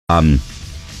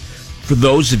For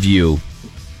those of you,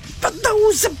 for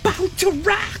those about to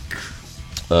rock,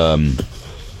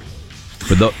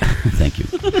 thank you.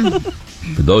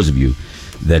 For those of you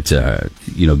that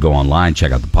go online,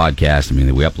 check out the podcast. I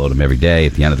mean, we upload them every day.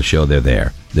 At the end of the show, they're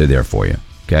there. They're there for you.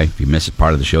 Okay, if you miss a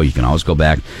part of the show, you can always go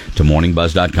back to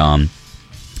morningbuzz.com.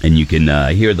 And you can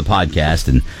hear the podcast,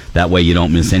 and that way you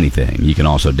don't miss anything. You can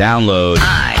also download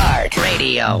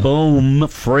iHeartRadio. Boom,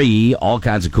 free, all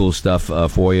kinds of cool stuff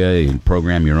for you. You can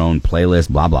program your own playlist,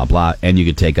 blah, blah, blah, and you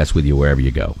can take us with you wherever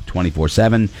you go.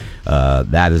 24/7.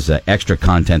 That is extra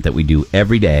content that we do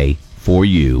every day for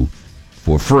you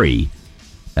for free.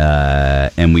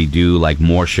 And we do like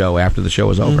more show after the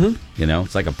show is over. Mm-hmm.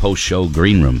 It's like a post-show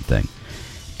green room thing.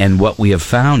 And what we have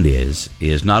found is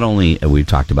not only we've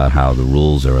talked about how the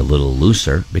rules are a little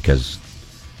looser because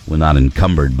we're not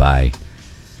encumbered by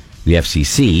the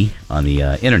FCC on the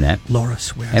internet. Laura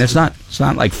swears. And it's not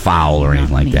like foul or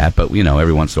anything like that. But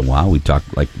every once in a while we talk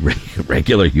like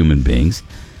regular human beings.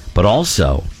 But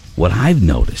also, what I've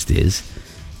noticed is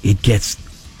it gets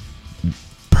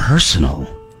personal.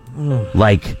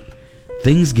 Like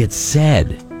things get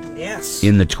said. Yes.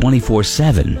 In the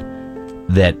 24/7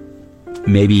 that.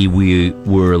 Maybe we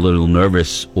were a little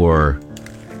nervous or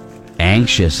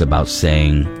anxious about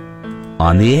saying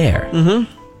on the air. Mm-hmm.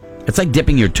 It's like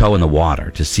dipping your toe in the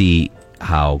water to see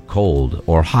how cold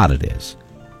or hot it is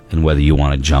and whether you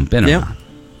want to jump in or not,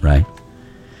 right?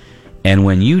 And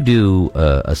when you do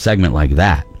a segment like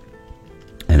that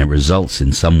and it results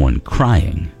in someone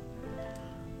crying,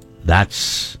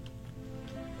 that's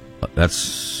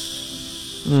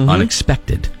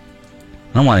unexpected.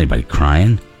 I don't want anybody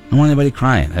crying. I don't want anybody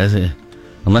crying.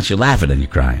 Unless you're laughing and you're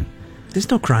crying. There's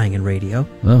no crying in radio.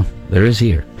 Well, there is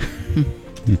here.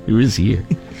 There is here.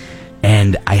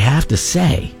 And I have to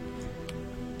say,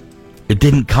 it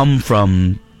didn't come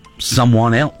from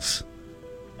someone else.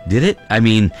 Did it? I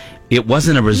mean, it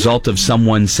wasn't a result of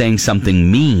someone saying something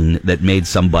mean that made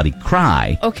somebody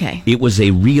cry. Okay. It was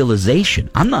a realization.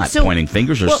 I'm not pointing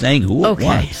fingers or saying who it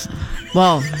was.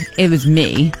 Well, it was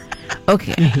me.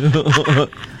 Okay.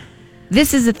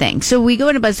 This is the thing. So we go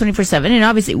into Buzz 24/7, and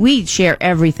obviously we share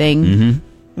everything.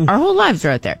 Mm-hmm. Our whole lives are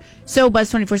out there. So Buzz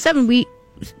 24/7,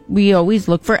 we always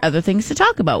look for other things to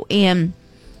talk about. And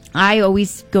I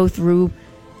always go through,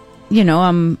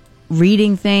 I'm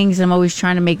reading things. I'm always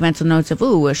trying to make mental notes of,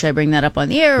 should I bring that up on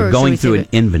the air? Or going through an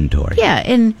inventory. Yeah,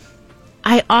 and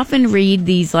I often read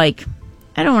these, I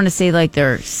don't want to say like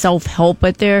they're self-help,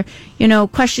 but they're,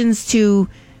 questions to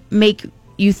make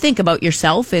you think about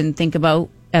yourself and think about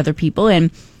other people.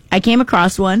 And I came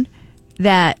across one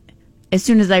that as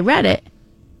soon as I read it,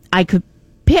 I could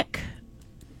pick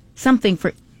something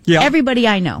for everybody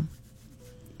I know,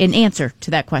 an answer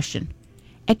to that question,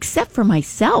 except for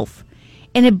myself.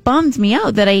 And it bummed me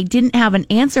out that I didn't have an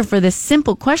answer for this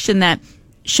simple question that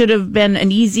should have been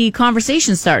an easy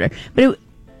conversation starter. But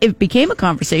it became a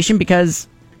conversation because,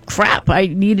 crap, I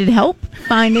needed help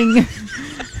finding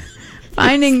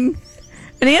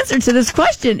an answer to this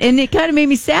question. And it kind of made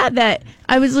me sad that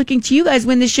I was looking to you guys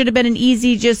when this should have been an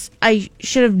easy, I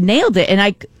should have nailed it. And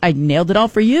I nailed it all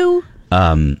for you.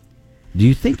 Do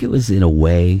you think it was in a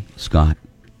way, Scott?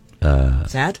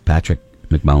 Sad? Patrick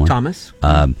McMullen? Thomas?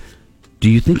 Do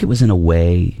you think it was in a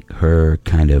way her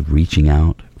kind of reaching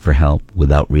out for help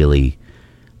without really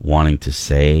wanting to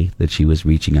say that she was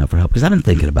reaching out for help? Because I've been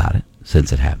thinking about it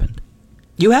since it happened.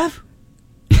 You have?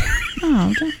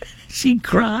 Oh, she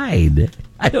cried.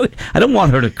 I don't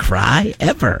want her to cry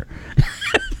ever.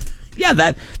 Yeah,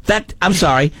 that I'm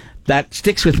sorry. That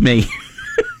sticks with me.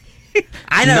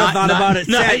 I never thought about it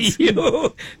since.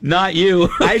 Not you.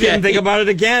 Okay. I didn't think about it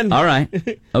again. All right.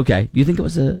 Okay. Do you think it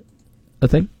was a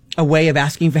thing? A way of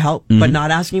asking for help, but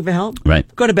not asking for help? Right.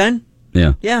 Go to Ben.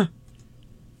 Yeah. Yeah.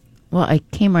 Well, I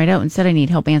came right out and said I need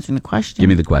help answering the question. Give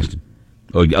me the question.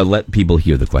 Or let people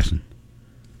hear the question.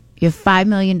 You have $5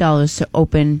 million to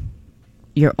open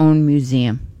your own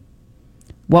museum.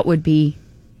 What would be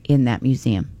in that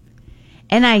museum?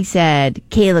 And I said,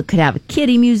 Caleb could have a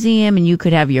kitty museum, and you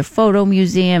could have your photo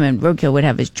museum, and Roadkill would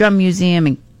have his drum museum,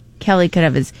 and Kelly could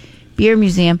have his beer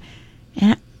museum.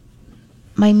 And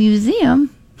my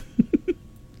museum,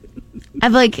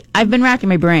 I've been racking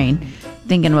my brain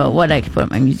thinking about what I could put in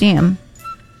my museum.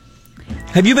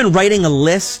 Have you been writing a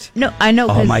list? No, I know.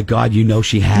 Oh my God,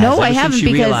 she has. No, I haven't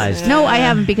realized. No, I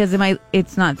haven't because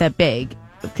it's not that big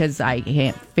because I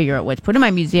can't figure out what to put in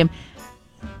my museum.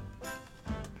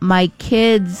 My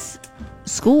kids'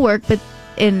 schoolwork, but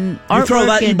in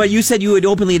artwork. But you said you had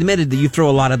openly admitted that you throw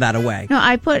a lot of that away. No,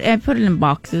 I put it in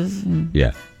boxes.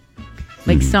 Yeah.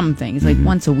 Like some things, like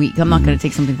once a week. I'm not going to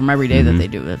take something from every day that they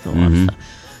do. That's a lot of stuff.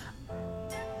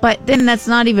 But then that's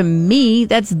not even me.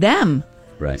 That's them.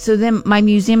 Right. So then my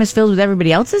museum is filled with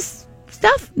everybody else's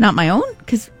stuff, not my own.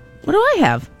 Because what do I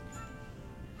have?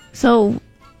 So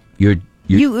You're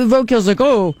Roadkill's like,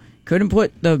 oh, couldn't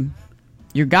put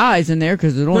your guys in there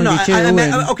because it'll only be two.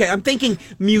 Okay, I'm thinking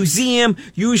museum.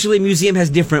 Usually museum has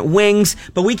different wings,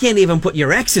 but we can't even put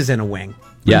your exes in a wing.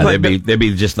 yeah, But- they'd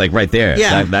be just like right there,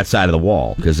 Yeah. that side of the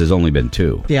wall, because there's only been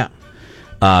two. Yeah.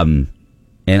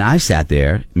 And I sat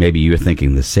there. Maybe you're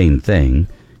thinking the same thing.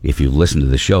 If you listen to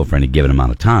the show for any given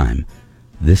amount of time,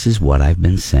 this is what I've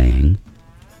been saying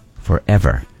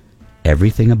forever.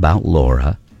 Everything about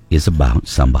Laura is about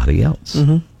somebody else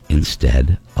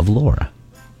instead of Laura.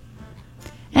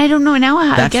 I don't know now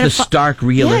how That's I the get stark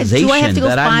realization do I have to go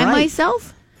that I'm find right.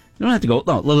 myself? You don't have to go.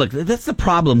 No, look, that's the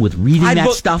problem with reading that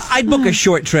stuff. I'd book a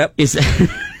short trip. Is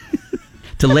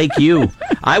to Lake U.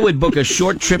 I would book a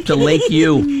short trip to Lake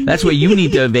U. That's where you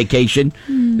need to vacation.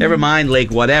 Never mind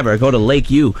Lake whatever. Go to Lake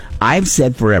U. I've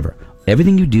said forever,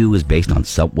 everything you do is based on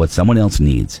what someone else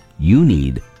needs. You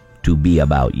need to be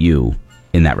about you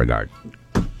in that regard.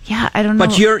 Yeah, I don't know.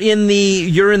 But you're in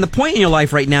the point in your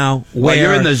life right now where Well,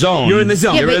 you're in the zone. You're in the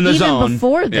zone. yeah, you're but in the even zone.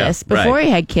 before Yeah, this, right. before I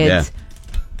had kids,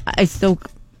 I still.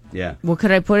 Yeah. What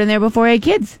could I put in there before I had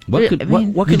kids? What could I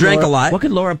mean, what You could drank Laura, a lot. What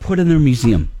could Laura put in her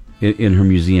museum? In her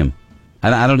museum,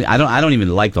 I don't even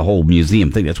like the whole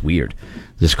museum thing. That's weird.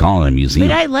 Just calling it a museum.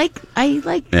 But I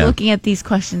like Yeah. looking at these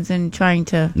questions and trying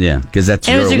to. Yeah, because And it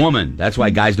you're was a a- woman. That's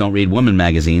why guys don't read women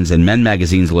magazines, and men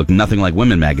magazines look nothing like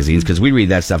women magazines. Because we read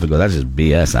that stuff and go, "That's just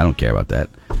BS. I don't care about that."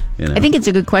 You know? I think it's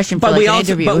a good question for But like we an also,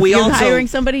 interview. but If we you're also hiring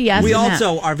somebody. Yes, we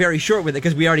also are very short with it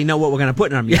because we already know what we're going to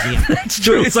put in our museum. That's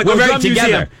true. It's like We're very drum museum,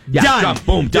 together. Yeah, done, drum,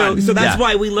 boom, done. So that's Yeah.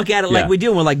 why we look at it like Yeah. we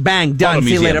do. We're like, bang, done. Photo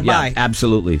See you museum. later. Yeah, Bye.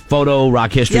 absolutely. Photo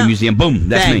Rock History Yeah. Museum. Boom.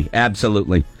 That's Bang. me.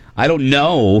 Absolutely. I don't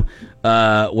know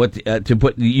what to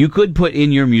put. You could put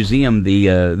in your museum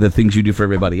the things you do for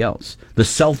everybody else. The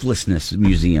Selflessness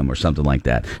Museum or something like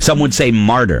that. Some would say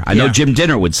martyr. I know Yeah. Jim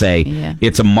Dinner would say Yeah.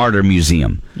 it's a martyr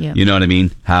museum. Yeah. You know what I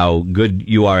mean? How good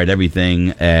you are at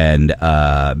everything and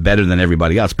better than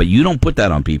everybody else. But you don't put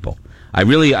that on people. I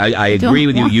agree don't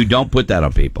with you. want- You don't put that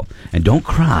on people. And don't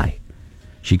cry.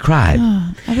 She cried.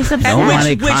 I was upset. Don't want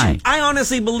which, to cry. I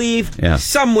honestly believe Yeah.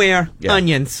 somewhere Yeah.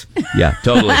 onions. Yeah,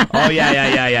 totally. Oh,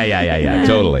 yeah.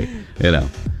 Totally. You know,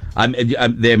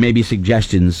 there may be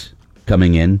suggestions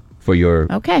coming in for your.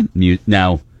 Okay.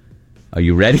 Now, are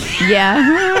you ready?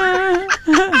 Yeah.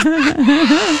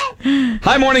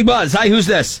 Hi, Morning Buzz. Hi, who's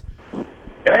this?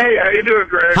 Hey, how you doing,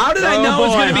 Greg? How did I know it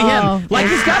was going to be Oh. him? Like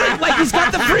he's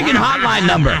got the friggin' hotline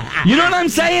number. You know what I'm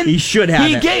saying? He should have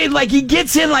it. He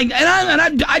gets in like,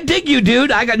 and I dig you,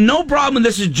 dude. I got no problem.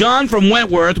 This is John from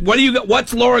Wentworth.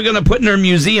 What's Laura going to put in her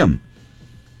museum?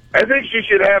 I think she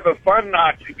should have a fun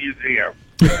Nazi museum.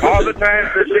 All the time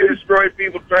that she destroyed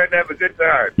people trying to have a good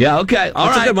time. Yeah, okay. All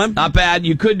That's a right. good one. Not bad.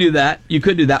 You could do that. She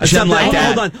doesn't Something- like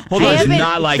that. Hold on. I She does haven't-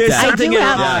 not like There's that. something I do in her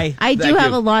have, eye. I do Thank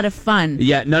have you. a lot of fun.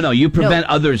 Yeah, no. You prevent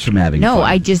others from having No, fun.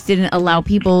 I just didn't allow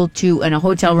people to in a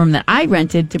hotel room that I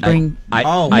rented to bring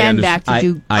men back to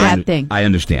do bad things. I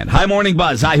understand. Hi, Morning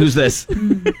Buzz. Hi, who's this?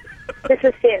 This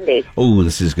is Sandy. Oh,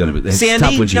 this is going to be it's Sandy,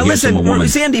 tough when you now hear listen, from a woman.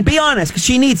 Sandy, be honest, because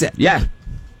she needs it. Yeah.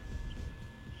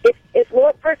 If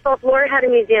Laura, first of all, if Laura had a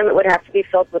museum, it would have to be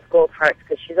filled with gold hearts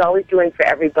because she's always doing for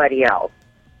everybody else,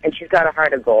 and she's got a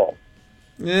heart of gold.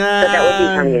 So that would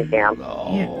be her museum.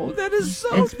 Oh, that is so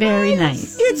It's very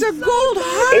nice. It's a gold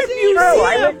heart It's true.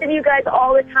 I listen to you guys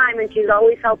all the time, and she's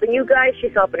always helping you guys.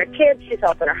 She's helping her kids. She's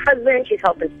helping her husband. She's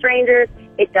helping strangers.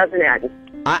 It doesn't end.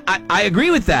 I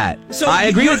agree with that. So I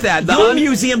agree with that. The Your un-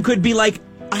 museum could be like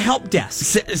a help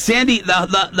desk. Sandy,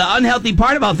 the unhealthy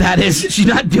part about that is she's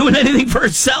not doing anything for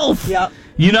herself. Yeah.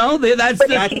 You know, that's But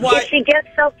the, if she gets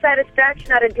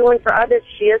self-satisfaction out of doing for others,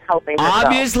 she is helping herself.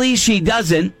 obviously she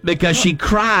doesn't because she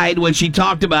cried when she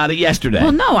talked about it yesterday.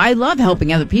 Well, no, I love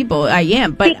helping other people. I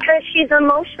am, but Because she's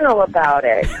emotional about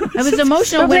it. I was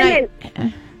emotional For when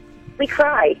women, we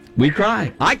cry. We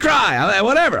cry. I cry.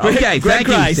 Whatever. Okay, Greg thank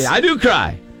cries. you. I do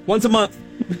cry. Once a month.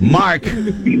 Mark,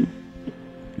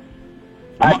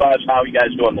 Hi, Buzz. How are you guys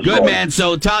doing this good morning? man.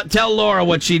 So tell Laura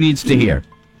what she needs to hear.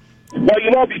 Well,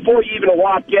 you know, before you even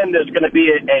walk in, there's going to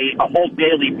be a whole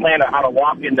daily plan of how to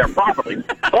walk in there properly.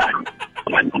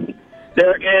 But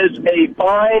there is a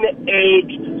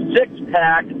fine-aged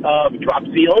six-pack of drop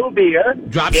ceiling beer.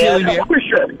 Drop ceiling and beer? a Hooter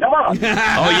shirt. Come on. Oh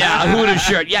yeah, a Hooters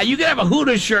shirt. Yeah, you could have a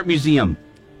Hooters shirt museum.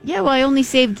 yeah, well, I only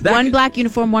saved That one could- black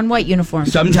uniform, one white uniform.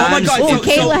 Sometimes Oh my God, Oh, so-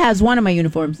 Kayla has one of my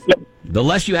uniforms. the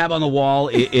less you have on the wall,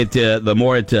 the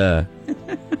more it.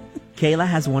 Kayla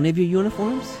has one of your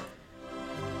uniforms?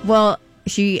 Well,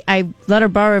 I let her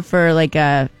borrow it for like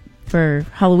a for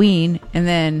Halloween, and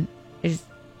then I just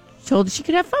told her she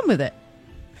could have fun with it.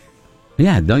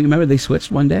 Yeah, don't you remember they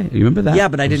switched one day? You remember that? Yeah,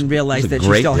 but I didn't realize that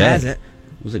she still has it.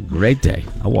 It was a great day.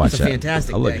 I'll watch that. It's a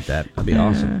fantastic I'll look day. at that. That'd be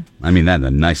awesome. I mean, that in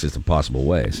the nicest of possible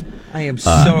ways. I am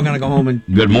so going to go home and...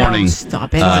 Good morning. No,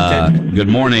 stop it. Good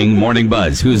morning, Morning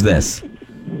Buzz. Who's this?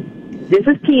 This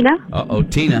is Tina. Uh-oh,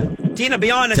 Tina. Tina,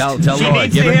 be honest. Tell She Laura.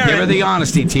 needs Give to hear her it. the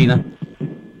honesty, Tina.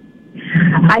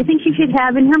 I think she should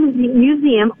have in her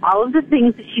museum all of the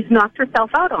things that she's knocked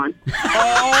herself out on.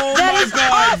 Oh, That my is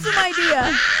God. awesome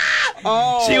idea.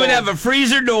 Oh. She would have a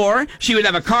freezer door. She would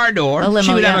have a car door. A limo,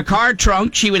 she would have yeah. a car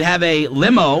trunk. She would have a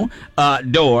limo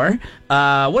door.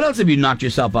 What else have you knocked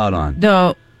yourself out on?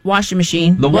 The washing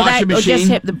machine. The washing It machine? just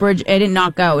hit the bridge. It didn't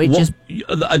knock out. It just...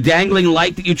 A dangling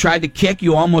light that you tried to kick,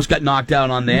 you almost got knocked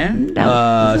out on there.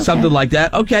 was okay. Something like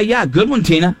that. Okay, yeah, good one,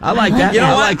 Tina. I like that. You know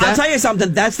I what? like that. I'll tell you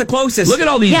something. That's the closest. Look at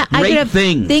all these Yeah, I could great have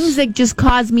things. that just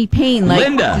cause me pain, like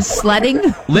Linda. just sledding.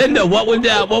 Linda, what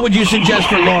would you suggest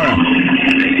for Laura?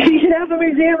 She should have a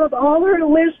museum of all her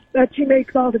lists that she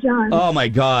makes all the time. Oh my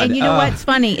God! And you know what's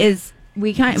funny is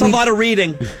It's a lot of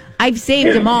reading. I've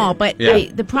saved them all, but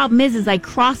Yeah. the problem is I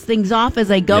cross things off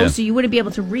as I go, Yeah. so you wouldn't be able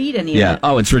to read any Yeah. of it.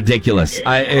 Oh, it's ridiculous. Just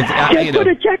You know. put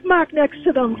a check mark next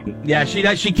to them. Yeah,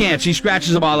 she can't. She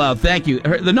scratches them all out. Thank you.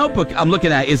 The notebook I'm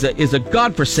looking at is a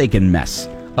godforsaken mess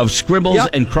of scribbles Yep.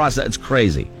 and cross. It's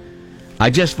crazy.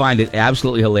 I just find it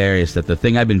absolutely hilarious that the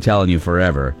thing I've been telling you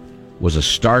forever was a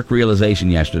stark realization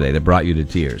yesterday that brought you to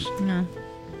tears.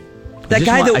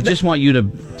 I just want you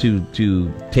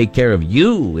to take care of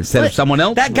you instead of someone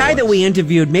else. That guy that we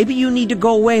interviewed, maybe you need to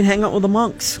go away and hang out with the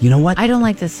monks. You know what? I don't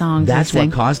like the songs. That's they sing.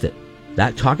 what caused it.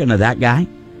 That talking to that guy,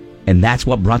 and that's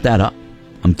what brought that up.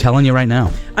 I'm telling you right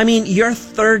now. I mean, you're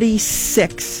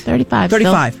 36. 35.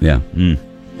 35. Yeah.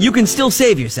 You can still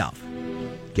save yourself.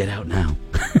 Get out now.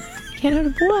 Get out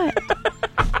of what?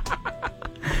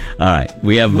 All right,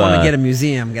 we have. You want to get a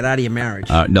museum, get out of your marriage.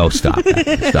 No, stop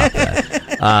that. Stop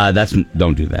that.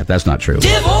 Don't do that. That's not true.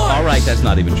 All right, that's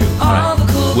not even true. All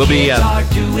right, we'll be.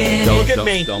 Look at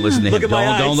me. Don't listen to Look him. at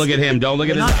my Don't eyes. look at him. Don't look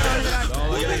at his.